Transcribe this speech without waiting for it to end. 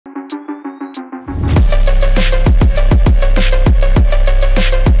I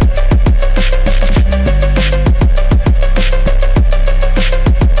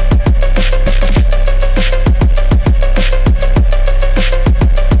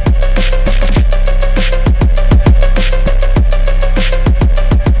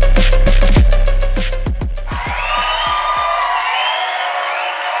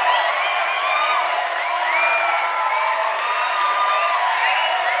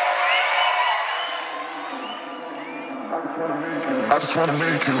just wanna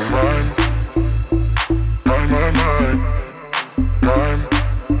make you mine, mine, mine, mine, mine,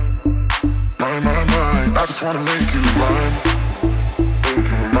 mine, mine, mine. I just wanna make you mine,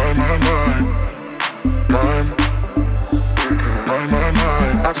 mine, mine, mine, mine, mine, mine,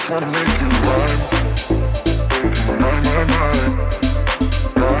 mine. I just wanna make you mine, mine, mine, mine,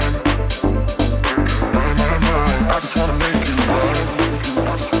 mine, mine, mine, mine. I just wanna make you mine.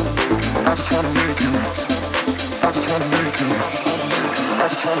 I just wanna make you. I just wanna make you. I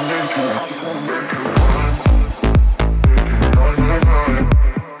just wanna make you. Mine, mine, mine, mine,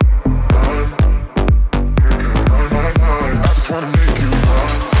 mine, mine, mine, mine. I just wanna make you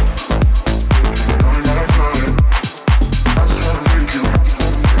mine, mine, mine, mine. I just wanna make you.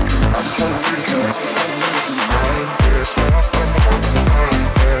 I just wanna make you mine,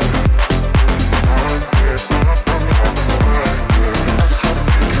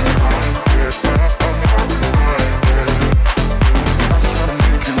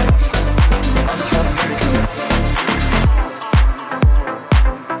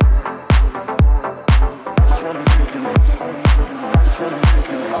 mine,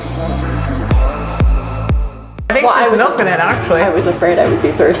 I think she's milking it, actually. I was afraid I would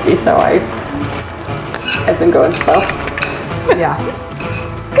be thirsty, so I've been going slow. Yeah.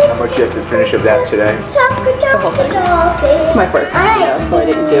 How much you have to finish of that today? The whole thing. It's my first time, so I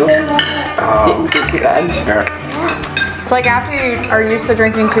didn't do too bad. Yeah. It's like after you are used to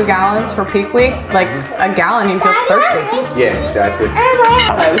drinking 2 gallons for peak week, like a gallon, you feel thirsty. Yeah, exactly.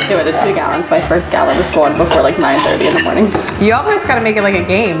 I was doing it 2 gallons. My first gallon was going before like 9:30 in the morning. You always got to make it like a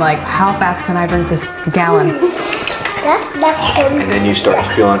game. Like, how fast can I drink this gallon? And then you start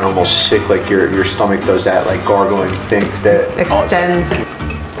feeling almost sick, like your stomach does that like gargling thing that Extends.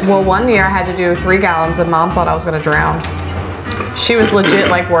 Well, one year I had to do 3 gallons and Mom thought I was going to drown. She was legit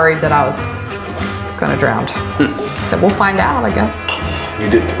like worried that I was going to drown. So we'll find out, I guess. You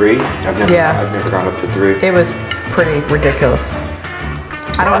did 3? I've never gone up to 3. It was pretty ridiculous.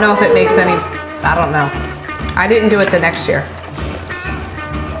 I don't know if it makes any, I don't know. I didn't do it the next year.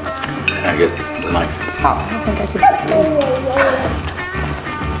 I get the knife. I don't think I could do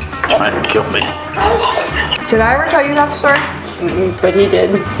Trying to kill me. Did I ever tell you that story? But he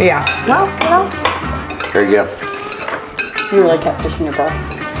did. Yeah. Well, you know. There you go. You really kept fishing your bra.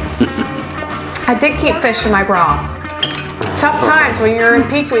 I did keep fish in my bra. Tough times when you're in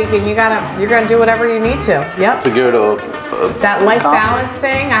peak week and you're gonna do whatever you need to. Yep. To go to That life balance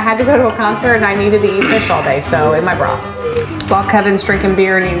thing, I had to go to a concert and I needed to eat fish all day, so in my bra. While Kevin's drinking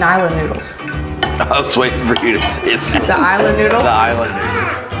beer and eating island noodles. I was waiting for you to say that. The island noodles? The island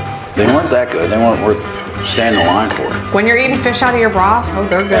noodles. They weren't that good. They weren't worth standing in line for. When you're eating fish out of your bra, oh,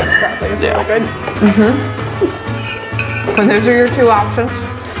 they're good. It's Yeah. really good. And those are your 2 options.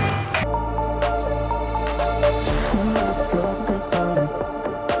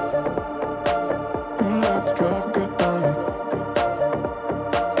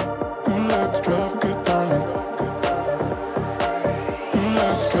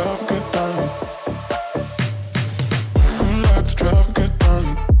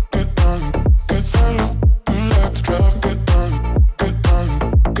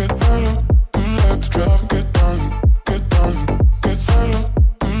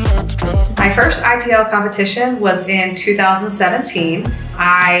 My first IPL competition was in 2017.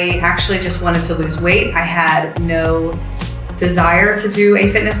 I actually just wanted to lose weight. I had no desire to do a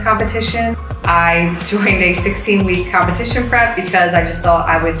fitness competition. I joined a 16-week competition prep because I just thought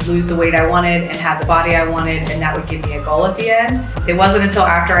I would lose the weight I wanted and have the body I wanted, and that would give me a goal at the end. It wasn't until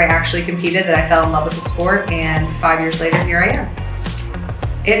after I actually competed that I fell in love with the sport, and 5 years later, here I am.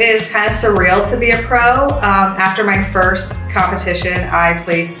 It is kind of surreal to be a pro. After my first competition, I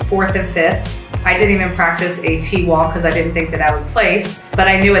placed 4th and 5th. I didn't even practice a T-wall because I didn't think that I would place, but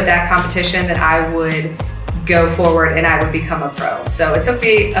I knew at that competition that I would go forward and I would become a pro. So it took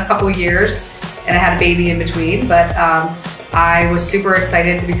me a couple years and I had a baby in between, but I was super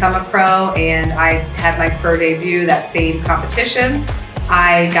excited to become a pro, and I had my pro debut that same competition.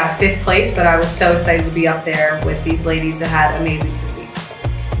 I got 5th place, but I was so excited to be up there with these ladies that had amazing physiques.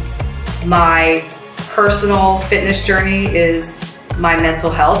 My personal fitness journey is my mental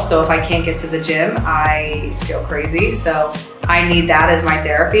health. So if I can't get to the gym, I feel crazy. So I need that as my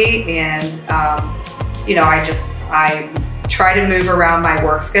therapy. And, you know, I try to move around my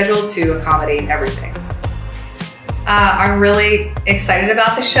work schedule to accommodate everything. I'm really excited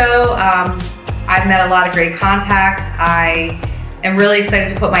about the show. I've met a lot of great contacts. I am really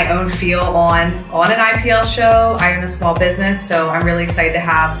excited to put my own feel on an IPL show. I own a small business, so I'm really excited to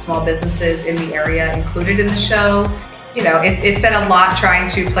have small businesses in the area included in the show. You know, it's been a lot trying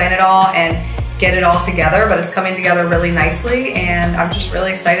to plan it all and get it all together, but it's coming together really nicely, and I'm just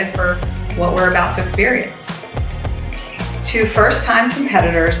really excited for what we're about to experience. To first-time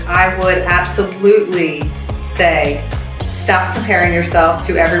competitors, I would absolutely say, stop comparing yourself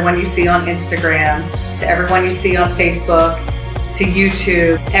to everyone you see on Instagram, to everyone you see on Facebook, to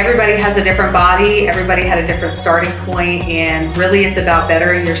YouTube. Everybody has a different body, everybody had a different starting point, and really it's about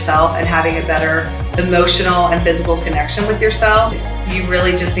bettering yourself and having a better emotional and physical connection with yourself. You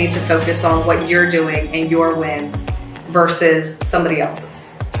really just need to focus on what you're doing and your wins versus somebody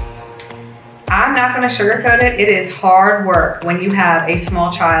else's. I'm not going to sugarcoat it. It is hard work when you have a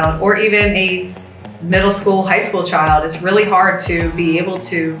small child or even a middle school, high school child. It's really hard to be able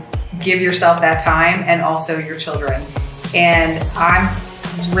to give yourself that time and also your children. And I'm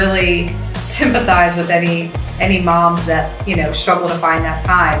really sympathize with any moms that, you know, struggle to find that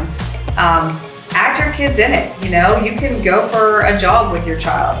time. Add your kids in it. You know, you can go for a jog with your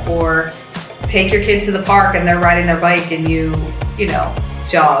child, or take your kid to the park and they're riding their bike and you know,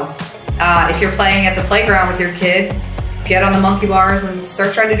 jog. If you're playing at the playground with your kid, get on the monkey bars and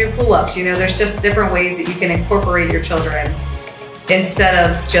start trying to do pull-ups. You know, there's just different ways that you can incorporate your children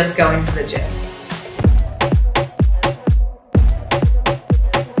instead of just going to the gym.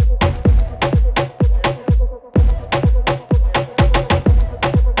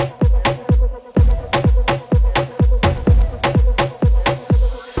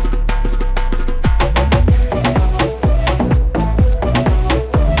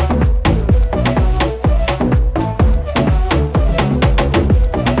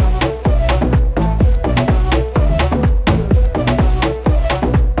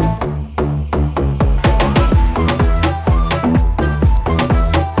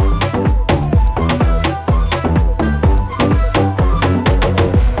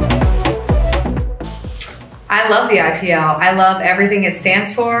 I love the IPL. I love everything it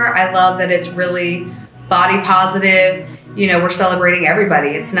stands for. I love that it's really body positive. You know, we're celebrating everybody.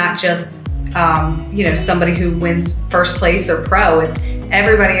 It's not just, you know, somebody who wins first place or pro. It's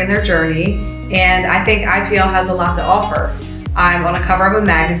everybody in their journey. And I think IPL has a lot to offer. I'm on a cover of a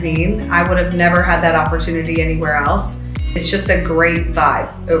magazine. I would have never had that opportunity anywhere else. It's just a great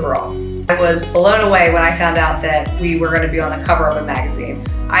vibe overall. I was blown away when I found out that we were going to be on the cover of a magazine.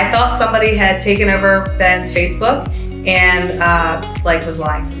 I thought somebody had taken over Ben's Facebook and like was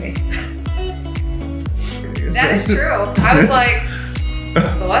lying to me. That is true. I was like,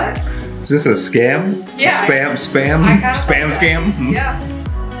 what? Is this a scam? Yeah. Spam scam? Yeah.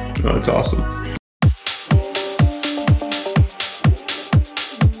 Oh, that's awesome.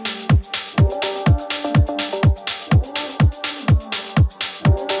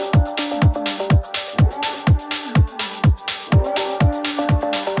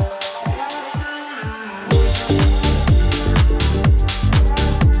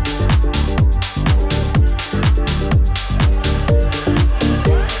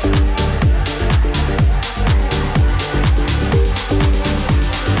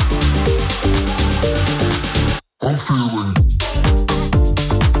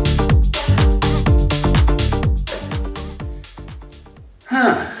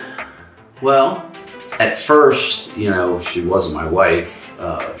 Well, at first, you know, she wasn't my wife.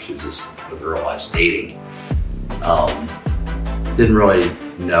 She was just a girl I was dating. Didn't really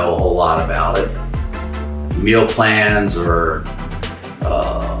know a whole lot about it. Meal plans or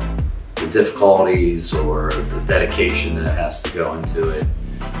the difficulties or the dedication that has to go into it.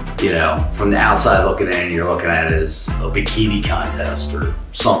 You know, from the outside looking in, you're looking at it as a bikini contest or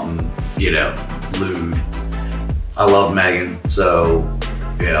something, you know, lewd. I love Megan, so,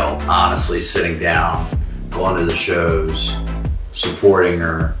 you know, honestly sitting down, going to the shows, supporting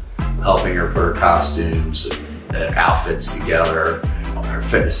her, helping her put her costumes and outfits together, her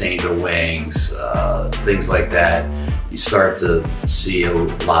fitness angel wings, things like that, you start to see a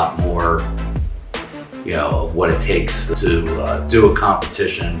lot more, you know, of what it takes to do a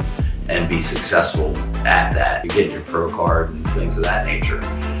competition and be successful at that. You get your pro card and things of that nature.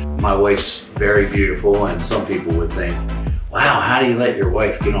 My wife's very beautiful, and some people would think, wow, how do you let your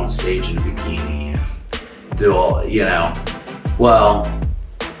wife get on stage in a bikini and do all, you know? Well,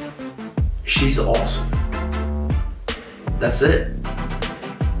 she's awesome. That's it.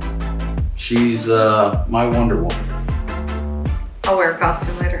 she's my Wonder Woman. I'll wear a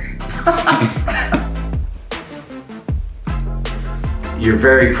costume later. You're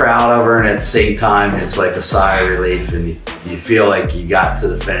very proud of her, and at the same time, it's like a sigh of relief, and you feel like you got to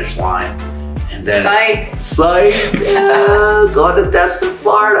the finish line. And then, psych, yeah, going to Destin,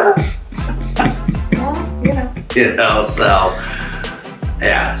 Florida. Well, you know, so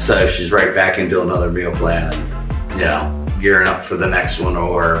yeah, so she's right back into another meal plan, and gearing up for the next one,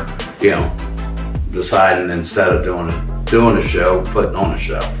 or deciding instead of doing a show, putting on a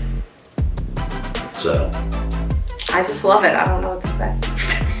show. So I just love it. I don't know what to say.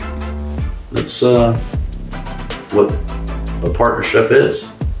 That's what a partnership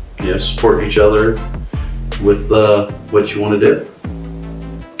is. Support each other with what you want to do.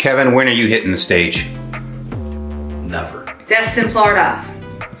 Kevin, when are you hitting the stage? Never. Destin, Florida.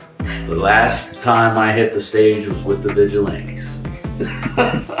 The last time I hit the stage was with the Vigilantes.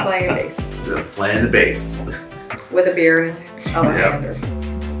 Playing bass. Playing the bass. With a beer in his other hand, or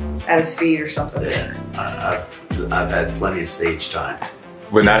at his feet or something. Yeah, I've had plenty of stage time.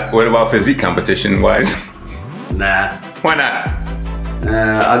 What about physique competition wise? Nah. Why not?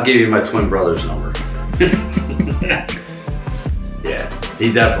 I'll give you my twin brother's number. Yeah,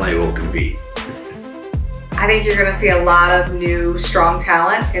 he definitely will compete. I think you're going to see a lot of new, strong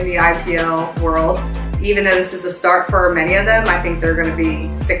talent in the IPL world. Even though this is a start for many of them, I think they're going to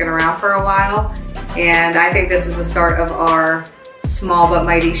be sticking around for a while. And I think this is the start of our small but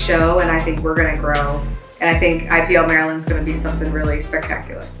mighty show, and I think we're going to grow. And I think IPL Maryland's going to be something really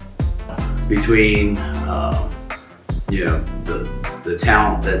spectacular. Between the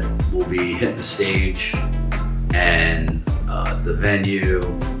talent that will be hitting the stage, and the venue,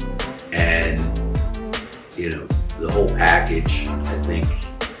 and the whole package, I think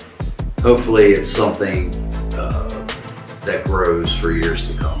hopefully it's something that grows for years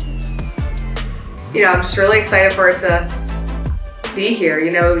to come. I'm just really excited for it to be here.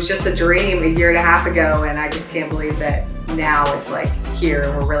 It was just a dream a year and a half ago, and I just can't believe that now it's like here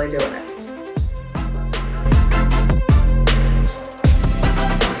and we're really doing it.